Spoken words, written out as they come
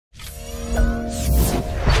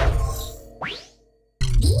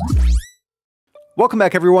Welcome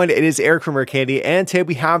back everyone, it is Eric from Rare Candy, and today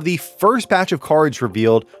we have the first batch of cards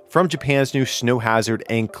revealed from Japan's new Snow Hazard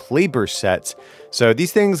and Klamburglar sets. So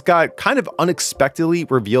these things got kind of unexpectedly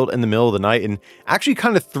revealed in the middle of the night and actually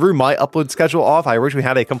kind of threw my upload schedule off. I originally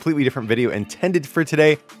had a completely different video intended for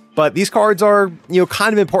today, but these cards are,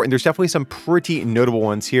 kind of important. There's definitely some pretty notable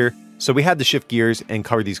ones here. So we had to shift gears and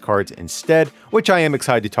cover these cards instead, which I am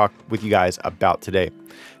excited to talk with you guys about today.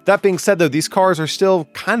 That being said though, these cards are still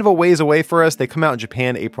kind of a ways away for us. They come out in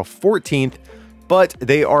Japan April 14th, but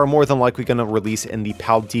they are more than likely going to release in the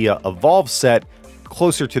Paldea Evolved set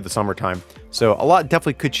closer to the summertime. So a lot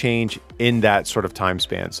definitely could change in that sort of time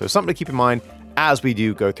span. So something to keep in mind as we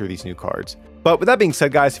do go through these new cards. But with that being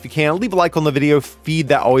said, guys, if you can, leave a like on the video, feed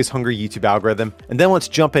that always hungry YouTube algorithm, and then let's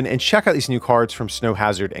jump in and check out these new cards from Snow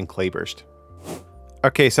Hazard and Klamburglar.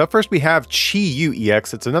 Okay, so first we have Chien-Pao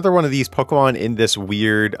EX. It's another one of these Pokemon in this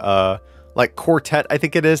weird, like quartet, I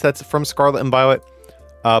think it is, that's from Scarlet and Violet.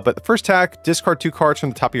 But the first attack, discard 2 cards from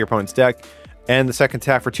the top of your opponent's deck, and the second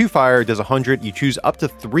attack for 2 fire does 100. You choose up to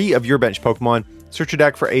 3 of your bench Pokemon, search your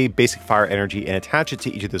deck for a basic fire energy, and attach it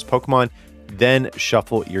to each of those Pokemon, then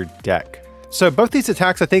shuffle your deck. So both these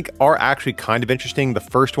attacks I think are actually kind of interesting. The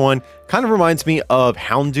first one kind of reminds me of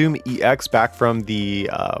Houndoom EX back from the,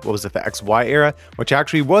 what was it, the XY era, which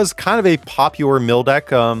actually was kind of a popular mill deck,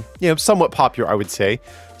 somewhat popular, I would say.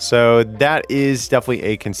 So that is definitely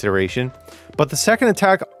a consideration. But the second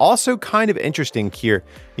attack also kind of interesting here.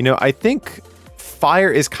 I think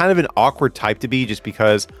fire is kind of an awkward type to be just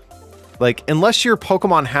because, like, unless your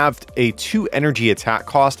Pokemon have a 2 energy attack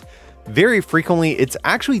cost, very frequently it's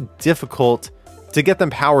actually difficult to get them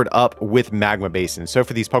powered up with Magma Basin. So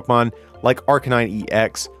for these Pokemon like Arcanine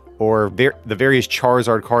EX or the various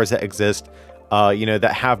Charizard cards that exist,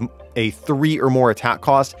 that have a 3 or more attack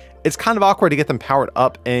cost, it's kind of awkward to get them powered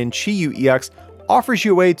up, and Chien-Pao EX offers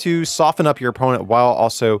you a way to soften up your opponent while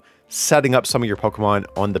also setting up some of your Pokemon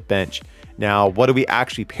on the bench. Now, what do we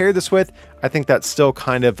actually pair this with? I think that's still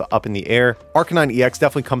kind of up in the air. Arcanine EX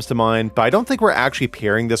definitely comes to mind, but I don't think we're actually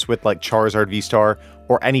pairing this with like Charizard V-Star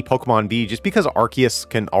or any Pokemon V, just because Arceus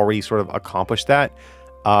can already sort of accomplish that.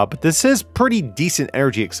 But this is pretty decent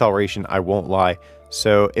energy acceleration, I won't lie.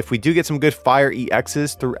 So if we do get some good fire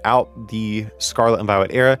EXs throughout the Scarlet and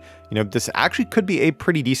Violet era, this actually could be a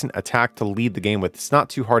pretty decent attack to lead the game with. It's not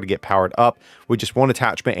too hard to get powered up. With just 1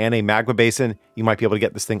 attachment and a Magma Basin, you might be able to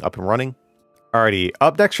get this thing up and running. Alrighty,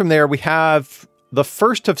 up next from there, we have the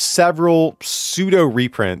first of several pseudo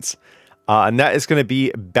reprints, and that is going to be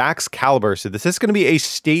Baxcalibur. So this is going to be a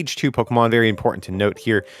stage 2 Pokemon, very important to note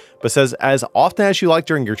here, but says, as often as you like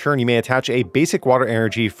during your turn, you may attach a basic water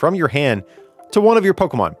energy from your hand to one of your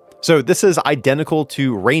Pokemon. So this is identical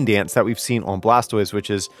to Rain Dance that we've seen on Blastoise, which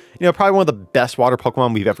is, probably one of the best water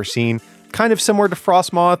Pokemon we've ever seen. Kind of similar to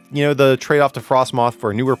Frostmoth, the trade-off to Frostmoth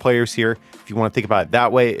for newer players here, if you want to think about it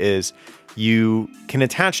that way, is you can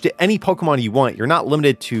attach to any Pokemon you want. You're not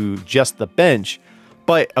limited to just the bench,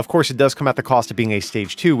 but of course it does come at the cost of being a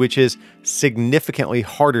stage 2, which is significantly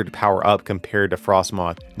harder to power up compared to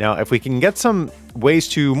Frostmoth. Now, if we can get some ways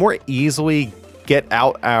to more easily get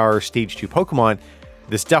out our stage 2 Pokemon,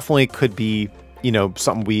 this definitely could be,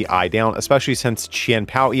 something we eye down, especially since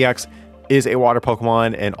Chien-Pao EX is a water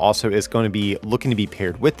Pokemon and also is going to be looking to be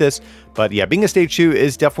paired with this. But yeah, being a stage 2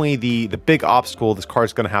 is definitely the big obstacle this card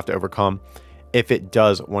is going to have to overcome if it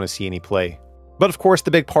does want to see any play. But of course,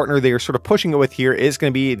 the big partner they are sort of pushing it with here is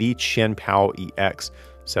going to be the Chien-Pao EX.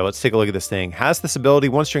 So let's take a look at this thing. Has this ability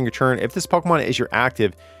once during your turn. If this Pokemon is your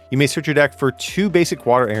active, you may search your deck for 2 basic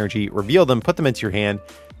water energy, reveal them, put them into your hand,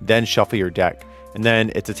 then shuffle your deck. And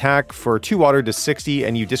then its attack for 2 water does 60,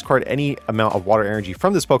 and you discard any amount of water energy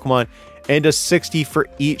from this Pokemon, and does 60 for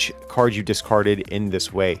each card you discarded in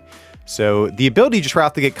this way. So the ability just right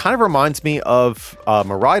off the gate kind of reminds me of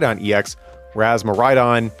Miraidon EX, whereas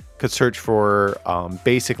Miraidon could search for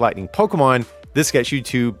basic lightning Pokemon. This gets you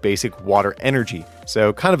to basic water energy.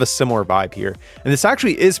 So kind of a similar vibe here. And this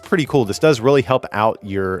actually is pretty cool. This does really help out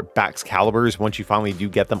your Baxcaliburs once you finally do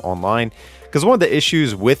get them online. Because one of the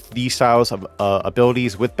issues with these styles of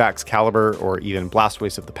abilities with Baxcalibur or even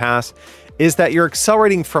Blastoise of the past is that you're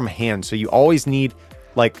accelerating from hand. So you always need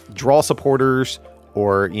like draw supporters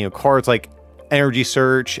or, cards like energy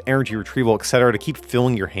search, energy retrieval, etc. to keep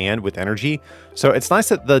filling your hand with energy. So it's nice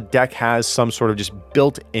that the deck has some sort of just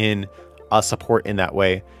built-in support in that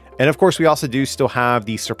way. And of course, we also do still have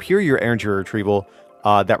the superior energy retrieval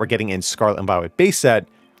that we're getting in Scarlet and Violet base set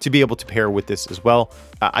to be able to pair with this as well.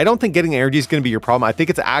 I don't think getting energy is going to be your problem. I think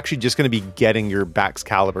it's actually just going to be getting your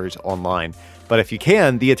Baxcaliburs online. But if you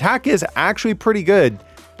can, the attack is actually pretty good.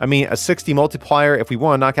 I mean, a 60 multiplier, if we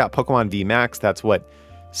want to knock out Pokemon V Max, that's what,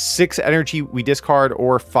 6 energy we discard,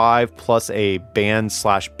 or 5 plus a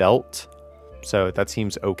band/belt. So that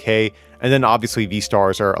seems okay. And then obviously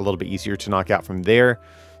V-stars are a little bit easier to knock out from there.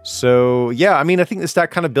 So yeah, I mean, I think this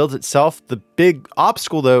deck kind of builds itself. The big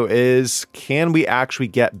obstacle though is, can we actually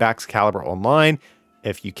get Baxcalibur online?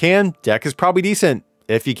 If you can, deck is probably decent.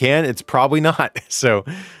 If you can, it's probably not. So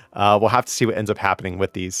we'll have to see what ends up happening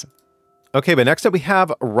with these. Okay, but next up we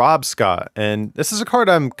have Rabsca, and this is a card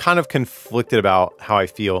I'm kind of conflicted about how I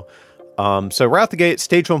feel. So right out the gate,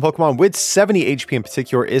 stage 1 Pokemon with 70 HP in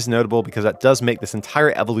particular is notable because that does make this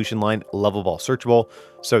entire evolution line level ball searchable.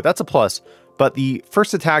 So that's a plus. But the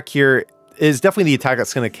first attack here is definitely the attack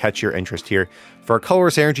that's going to catch your interest here. For a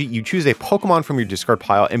colorless energy, you choose a Pokemon from your discard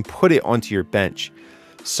pile and put it onto your bench.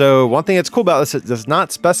 So one thing that's cool about this, it does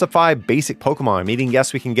not specify basic Pokemon, meaning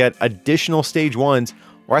yes, we can get additional stage 1s,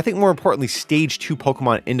 or I think more importantly, stage 2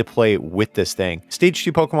 Pokemon into play with this thing. Stage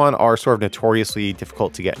 2 Pokemon are sort of notoriously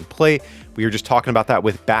difficult to get in play. We were just talking about that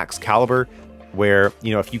with Baxcalibur, where,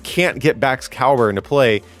 you know, if you can't get Baxcalibur into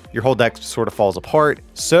play, your whole deck sort of falls apart.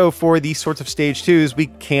 So for these sorts of stage 2s, we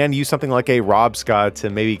can use something like a Rabsca to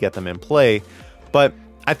maybe get them in play. But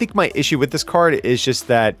I think my issue with this card is just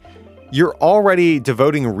that you're already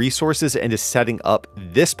devoting resources into setting up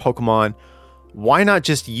this Pokemon. Why not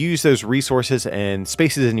just use those resources and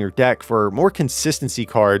spaces in your deck for more consistency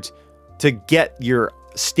cards to get your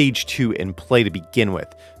stage 2 in play to begin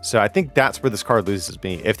with? So I think that's where this card loses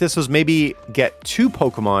me. If this was maybe get 2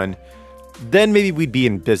 Pokemon, then maybe we'd be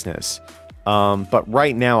in business. But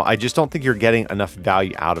right now, I just don't think you're getting enough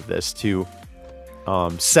value out of this to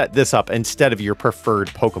set this up instead of your preferred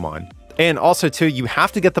Pokemon. And also too, you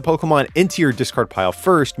have to get the Pokemon into your discard pile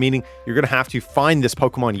first, meaning you're going to have to find this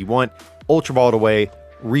Pokemon you want, Ultra Ball it away,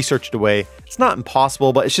 research it away. It's not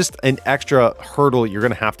impossible, but it's just an extra hurdle you're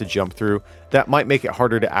going to have to jump through that might make it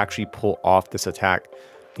harder to actually pull off this attack.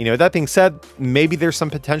 You know, that being said, maybe there's some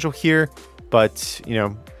potential here, but you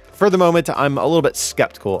know, for the moment, I'm a little bit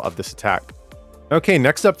skeptical of this attack. Okay,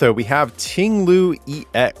 next up though, we have Ting-Lu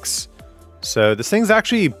EX. So this thing's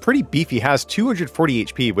actually pretty beefy, has 240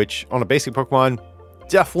 HP, which on a basic Pokemon,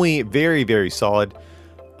 definitely very, very solid.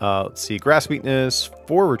 Let's see, Grass Weakness,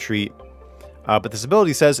 4 Retreat. But this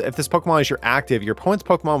ability says, if this Pokemon is your active, your opponent's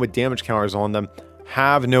Pokemon with damage counters on them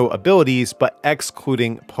have no abilities, but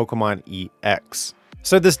excluding Pokemon EX.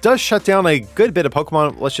 So this does shut down a good bit of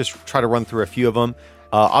Pokemon. Let's just try to run through a few of them.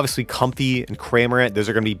 Obviously, Comfey and Cramorant, those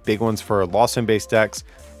are going to be big ones for Lost Zone-based decks.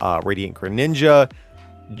 Radiant Greninja,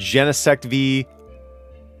 Genesect V.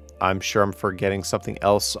 I'm sure I'm forgetting something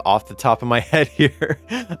else off the top of my head here.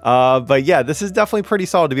 But yeah, this is definitely pretty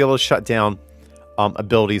solid to be able to shut down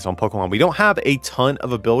abilities on Pokemon. We don't have a ton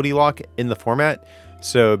of ability lock in the format,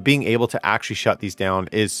 so being able to actually shut these down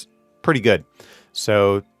is pretty good.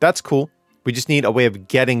 So that's cool. We just need a way of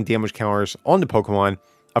getting damage counters on the Pokemon.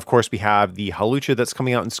 Of course, we have the Hawlucha that's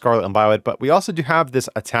coming out in Scarlet and Violet, but we also do have this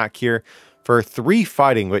attack here for 3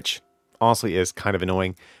 fighting, which honestly is kind of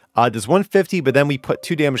annoying. Does 150, but then we put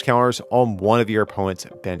 2 damage counters on one of your opponent's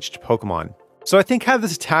benched Pokemon. So I think had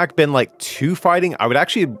this attack been like 2 fighting, I would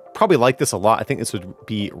actually probably like this a lot. I think this would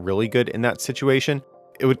be really good in that situation.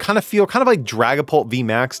 It would kind of feel kind of like Dragapult V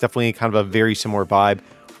Max, definitely kind of a very similar vibe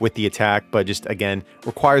with the attack, but just again,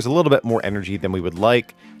 requires a little bit more energy than we would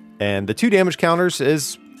like. And the 2 damage counters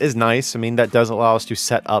is nice. I mean, that does allow us to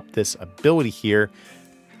set up this ability here.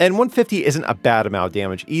 And 150 isn't a bad amount of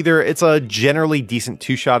damage either. It's a generally decent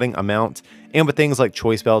 2-shotting amount. And with things like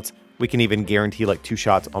Choice Belts, we can even guarantee like 2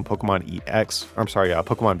 shots on Pokemon EX. Or I'm sorry,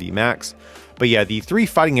 Pokemon V Max. But yeah, the 3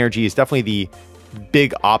 fighting energy is definitely the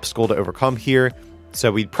big obstacle to overcome here.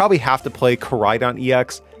 So we'd probably have to play Koraidon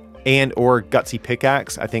EX and or Gutsy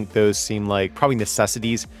Pickaxe. I think those seem like probably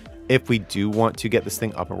necessities if we do want to get this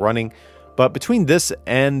thing up and running. But between this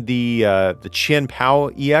and the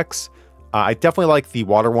Chien-Pao EX, I definitely like the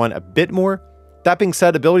water one a bit more. That being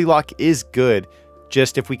said, ability lock is good.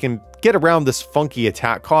 Just if we can get around this funky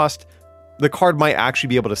attack cost, the card might actually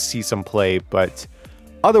be able to see some play. But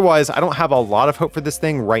otherwise, I don't have a lot of hope for this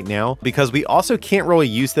thing right now, because we also can't really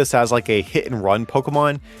use this as like a hit and run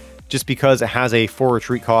Pokemon, just because it has a 4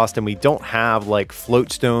 retreat cost and we don't have like Float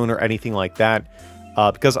Stone or anything like that.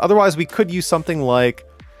 Because otherwise we could use something like,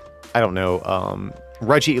 I don't know,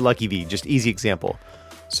 Reggie Lucky V, just easy example.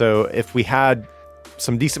 So if we had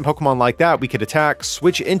some decent Pokemon like that, we could attack,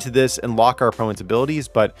 switch into this, and lock our opponent's abilities,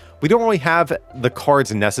 but we don't really have the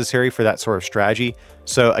cards necessary for that sort of strategy.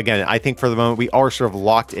 So again, I think for the moment, we are sort of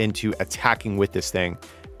locked into attacking with this thing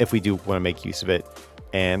if we do want to make use of it.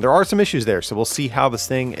 And there are some issues there, so we'll see how this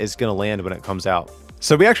thing is going to land when it comes out.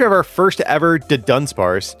 So we actually have our first ever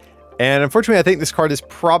Dudunsparce, And unfortunately, I think this card is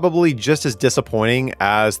probably just as disappointing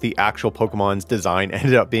as the actual Pokemon's design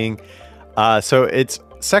ended up being. So its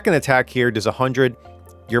second attack here does 100.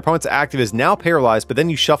 Your opponent's active is now paralyzed, but then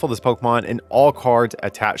you shuffle this Pokemon and all cards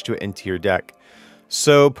attached to it into your deck.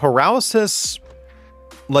 So paralysis,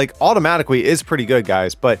 like, automatically is pretty good,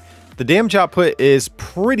 guys, but the damage output is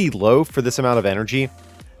pretty low for this amount of energy.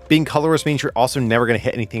 Being colorless means you're also never going to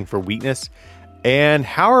hit anything for weakness. And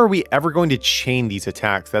how are we ever going to chain these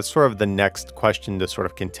attacks? That's sort of the next question to sort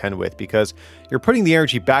of contend with, because you're putting the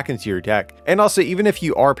energy back into your deck. And also, even if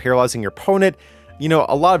you are paralyzing your opponent, you know,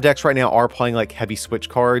 a lot of decks right now are playing like heavy switch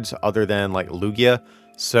cards other than like Lugia.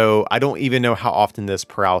 So I don't even know how often this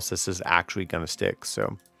paralysis is actually going to stick.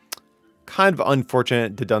 So kind of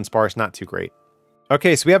unfortunate. Dudunsparce, not too great.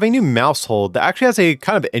 Okay, so we have a new Maushold that actually has a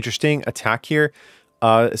kind of interesting attack here.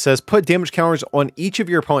 It says put damage counters on each of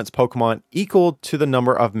your opponent's Pokemon equal to the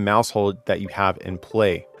number of Maushold that you have in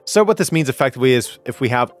play. So what this means effectively is if we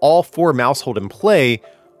have all 4 Maushold in play,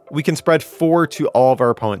 we can spread 4 to all of our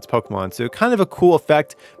opponent's Pokemon. So kind of a cool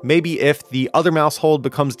effect. Maybe if the other Maushold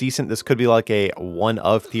becomes decent, this could be like a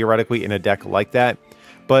 1-of theoretically in a deck like that.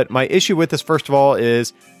 But my issue with this, first of all,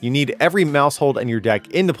 is you need every Maushold in your deck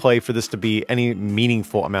into play for this to be any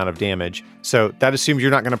meaningful amount of damage. So that assumes you're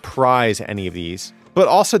not going to prize any of these. But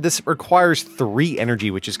also this requires 3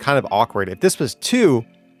 energy, which is kind of awkward. If this was 2,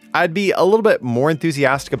 I'd be a little bit more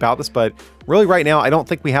enthusiastic about this, but really right now, I don't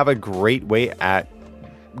think we have a great way at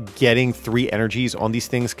getting 3 energies on these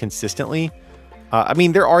things consistently. I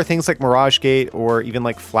mean, there are things like Mirage Gate or even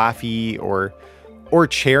like Flaffy or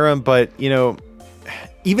Cherrim, but you know,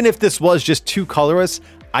 even if this was just 2 colorless,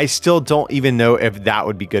 I still don't even know if that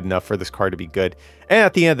would be good enough for this card to be good. And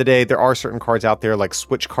at the end of the day, there are certain cards out there like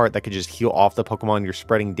Switch Cart that could just heal off the Pokemon you're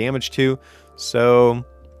spreading damage to. So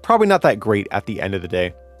probably not that great at the end of the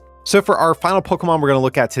day. So for our final Pokemon we're going to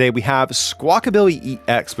look at today, we have Squawkabilly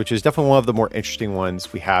EX, which is definitely one of the more interesting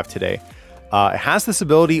ones we have today. It has this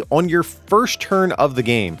ability on your first turn of the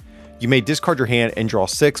game. You may discard your hand and draw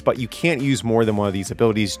 6, but you can't use more than one of these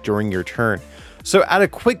abilities during your turn. So at a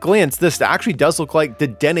quick glance, this actually does look like the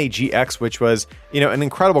Dedenne GX, which was, you know, an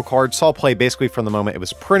incredible card. Saw play basically from the moment it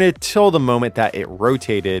was printed till the moment that it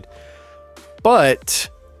rotated. But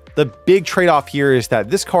the big trade-off here is that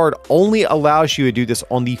this card only allows you to do this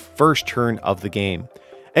on the first turn of the game.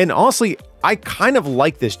 And honestly, I kind of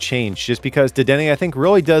like this change just because Dedenne, I think,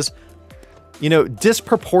 really does, you know,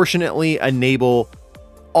 disproportionately enable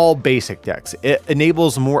all basic decks. It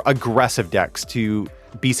enables more aggressive decks to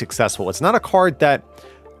be successful. It's not a card that,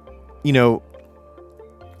 you know,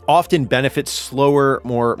 often benefits slower,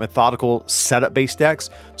 more methodical setup based decks.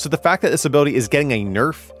 So the fact that this ability is getting a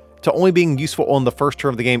nerf to only being useful on the first turn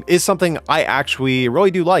of the game is something I actually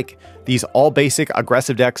really do like. These all basic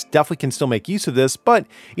aggressive decks definitely can still make use of this, but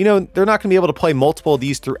you know, they're not going to be able to play multiple of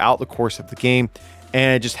these throughout the course of the game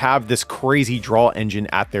and just have this crazy draw engine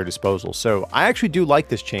at their disposal. So I actually do like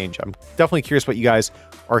this change. I'm definitely curious what you guys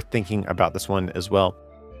are thinking about this one as well.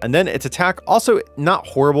 And then its attack, also not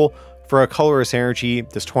horrible for a colorless energy,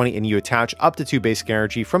 this 20, and you attach up to 2 basic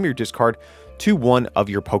energy from your discard to one of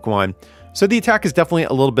your Pokemon. So the attack is definitely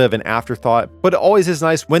a little bit of an afterthought, but it always is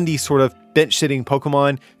nice when these sort of bench-sitting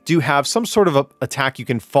Pokemon do have some sort of attack you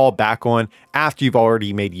can fall back on after you've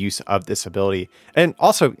already made use of this ability. And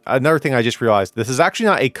also, another thing I just realized, this is actually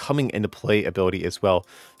not a coming into play ability as well.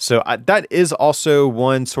 So that is also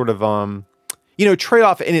one sort of, you know,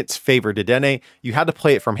 trade-off in its favor. Dedenne, you had to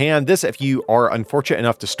play it from hand. This, if you are unfortunate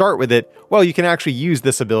enough to start with it, well, you can actually use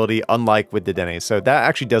this ability, unlike with Dedenne. So that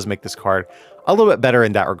actually does make this card a little bit better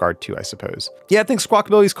in that regard too, I suppose. Yeah, I think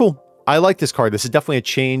Squawkabilly is cool. I like this card. This is definitely a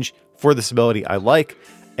change for this ability I like.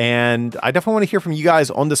 And I definitely want to hear from you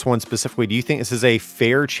guys on this one specifically. Do you think this is a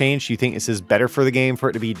fair change? Do you think this is better for the game for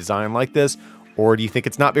it to be designed like this? Or do you think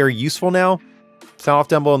it's not very useful now? Sound off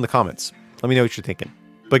down below in the comments. Let me know what you're thinking.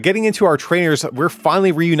 But getting into our trainers, we're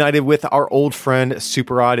finally reunited with our old friend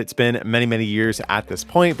Superrod. It's been many, many years at this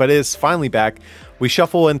point, but it is finally back. We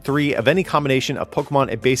shuffle in 3 of any combination of Pokemon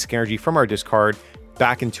and basic energy from our discard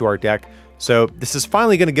back into our deck. So this is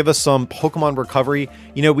finally going to give us some Pokemon recovery.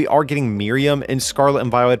 You know, we are getting Miriam in Scarlet and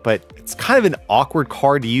Violet, but it's kind of an awkward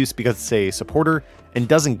card to use because it's a supporter and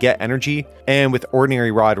doesn't get energy. And with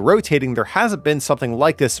Ordinary Rod rotating, there hasn't been something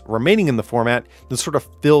like this remaining in the format to sort of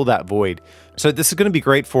fill that void. So this is going to be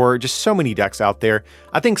great for just so many decks out there.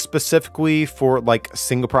 I think specifically for like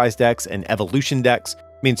single prize decks and evolution decks.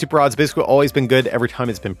 I mean, Super Rod's basically always been good every time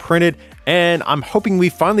it's been printed, and I'm hoping we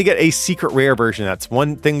finally get a secret rare version. That's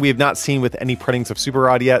one thing we have not seen with any printings of Super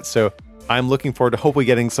Rod yet, so I'm looking forward to hopefully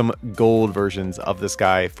getting some gold versions of this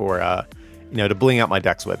guy for, you know, to bling out my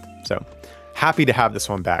decks with. So happy to have this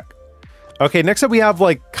one back. Okay, next up we have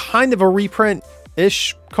like kind of a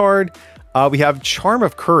reprint-ish card. We have Charm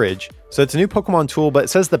of Courage. So it's a new Pokemon tool, but it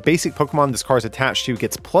says the basic Pokemon this card is attached to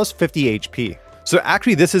gets plus 50 HP. So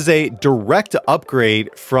actually this is a direct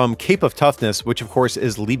upgrade from Cape of Toughness, which of course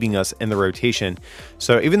is leaving us in the rotation.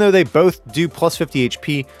 So even though they both do plus 50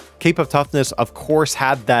 HP, Cape of Toughness of course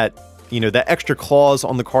had that, that extra clause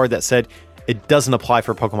on the card that said it doesn't apply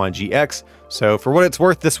for Pokemon GX. So for what it's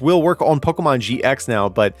worth, this will work on Pokemon GX now,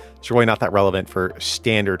 but it's really not that relevant for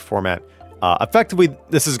standard format. Effectively,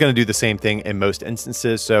 this is going to do the same thing in most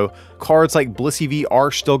instances. So cards like Blissey V are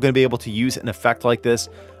still going to be able to use an effect like this.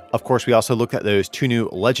 Of course, we also looked at those 2 new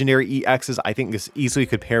legendary EXs. I think this easily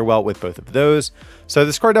could pair well with both of those. So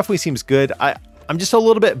this card definitely seems good. I'm just a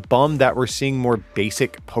little bit bummed that we're seeing more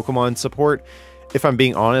basic Pokemon support. If I'm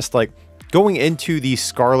being honest, like going into the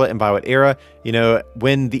Scarlet and Violet era,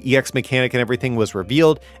 when the EX mechanic and everything was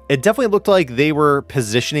revealed, it definitely looked like they were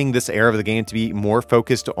positioning this era of the game to be more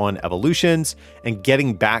focused on evolutions and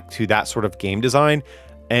getting back to that sort of game design.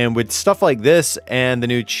 And with stuff like this and the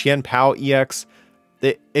new Chien-Pao EX,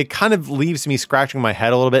 it kind of leaves me scratching my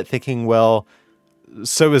head a little bit thinking, well,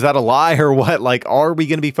 so is that a lie or what? Like, are we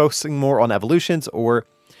going to be focusing more on evolutions, or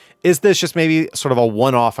is this just maybe sort of a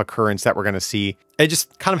one-off occurrence that we're going to see? It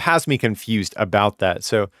just kind of has me confused about that.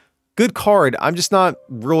 So good card. I'm just not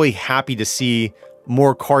really happy to see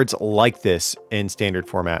more cards like this in standard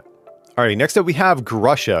format. Alrighty, next up we have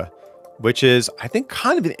Grusha, which is, I think,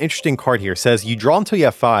 kind of an interesting card here. It says you draw until you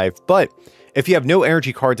have 5, but if you have no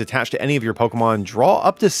energy cards attached to any of your Pokemon, draw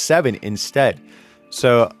up to 7 instead.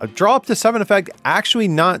 So a draw up to 7 effect, actually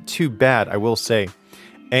not too bad, I will say.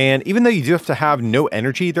 And even though you do have to have no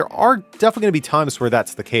energy, there are definitely going to be times where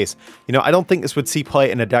that's the case. I don't think this would see play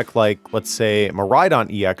in a deck like, let's say, Miraidon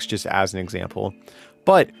EX, just as an example.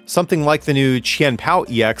 But something like the new Chien-Pao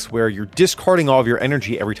EX, where you're discarding all of your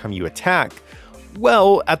energy every time you attack,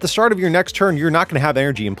 well, at the start of your next turn, you're not going to have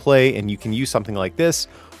energy in play, and you can use something like this.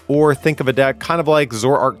 Or think of a deck kind of like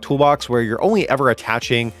Zoroark Toolbox, where you're only ever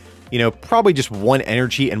attaching, probably just 1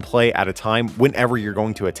 energy in play at a time whenever you're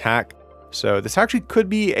going to attack. So this actually could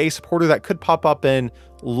be a supporter that could pop up in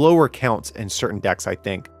lower counts in certain decks, I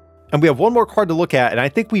think. And we have one more card to look at, and I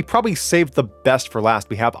think we probably saved the best for last.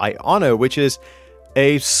 We have Iono, which is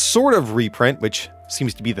a sort of reprint, which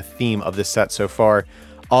seems to be the theme of this set so far,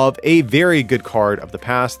 of a very good card of the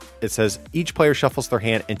past. It says each player shuffles their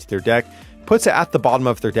hand into their deck, puts it at the bottom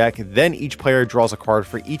of their deck, then each player draws a card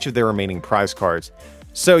for each of their remaining prize cards.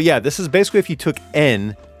 So yeah, this is basically if you took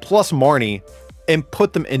N plus Marnie and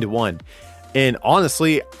put them into one. And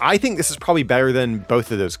honestly, I think this is probably better than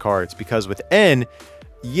both of those cards, because with N,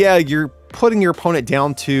 yeah, you're putting your opponent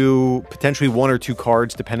down to potentially 1 or 2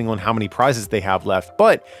 cards, depending on how many prizes they have left,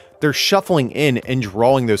 but they're shuffling in and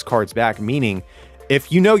drawing those cards back, meaning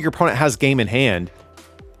if your opponent has game in hand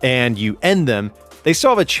and you end them, they still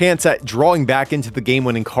have a chance at drawing back into the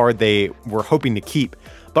game-winning card they were hoping to keep.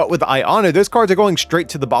 But with Iono, those cards are going straight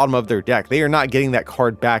to the bottom of their deck. They are not getting that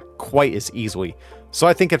card back quite as easily. So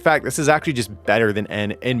I think, in fact, this is actually just better than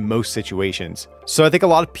N in most situations. So I think a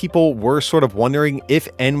lot of people were sort of wondering if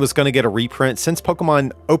N was going to get a reprint, since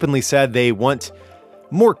Pokemon openly said they want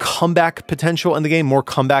more comeback potential in the game, more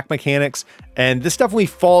comeback mechanics, and this definitely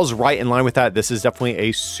falls right in line with that. This is definitely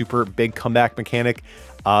a super big comeback mechanic,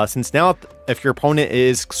 since now if your opponent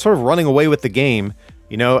is sort of running away with the game,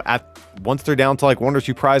 once they're down to like 1 or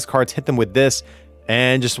 2 prize cards, hit them with this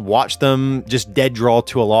and just watch them just dead draw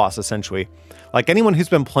to a loss, essentially. Like anyone who's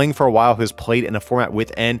been playing for a while, who's played in a format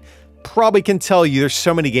with N, probably can tell you there's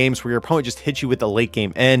so many games where your opponent just hits you with the late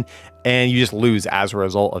game N and you just lose as a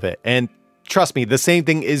result of it. And trust me, the same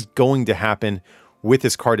thing is going to happen with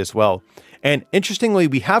this card as well. And interestingly,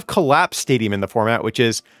 we have Collapse Stadium in the format, which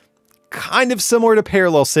is kind of similar to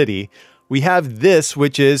Parallel City. We have this,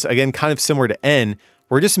 which is, again, kind of similar to N.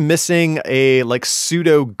 We're just missing a like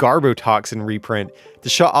pseudo Garbotoxin reprint to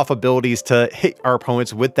shut off abilities to hit our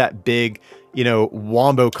opponents with that big,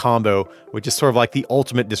 wombo combo, which is sort of like the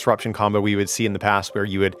ultimate disruption combo we would see in the past, where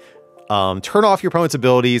you would turn off your opponent's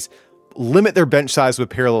abilities, limit their bench size with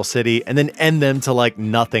Parallel City, and then end them to like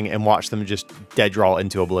nothing and watch them just dead draw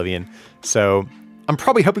into oblivion. So I'm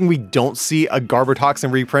probably hoping we don't see a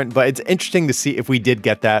Garbotoxin reprint, but it's interesting to see if we did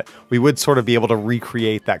get that. We would sort of be able to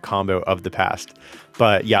recreate that combo of the past.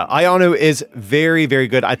 But yeah, Iono is very, very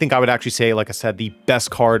good. I think I would actually say, like I said, the best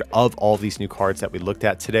card of all these new cards that we looked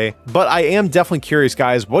at today. But I am definitely curious,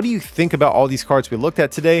 guys, what do you think about all these cards we looked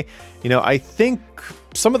at today? I think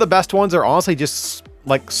some of the best ones are honestly just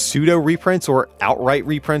like pseudo reprints or outright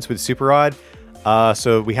reprints with Super Odd.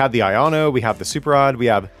 So we have the Iono, we have the Super Odd, we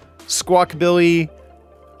have Squawkabilly.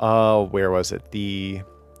 Where was it?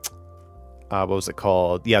 what was it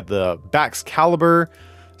called? Yeah, the Baxcalibur.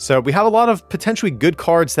 So we have a lot of potentially good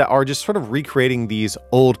cards that are just sort of recreating these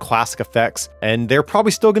old classic effects, and they're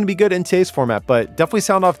probably still going to be good in today's format, but definitely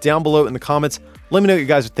sound off down below in the comments. Let me know what you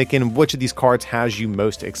guys are thinking, which of these cards has you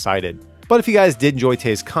most excited. But if you guys did enjoy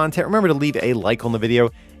today's content, remember to leave a like on the video,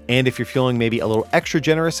 and if you're feeling maybe a little extra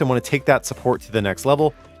generous and want to take that support to the next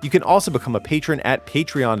level, you can also become a patron at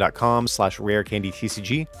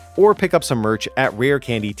patreon.com/rarecandytcg or pick up some merch at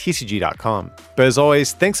rarecandytcg.com. But as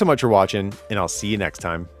always, thanks so much for watching, and I'll see you next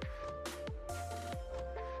time.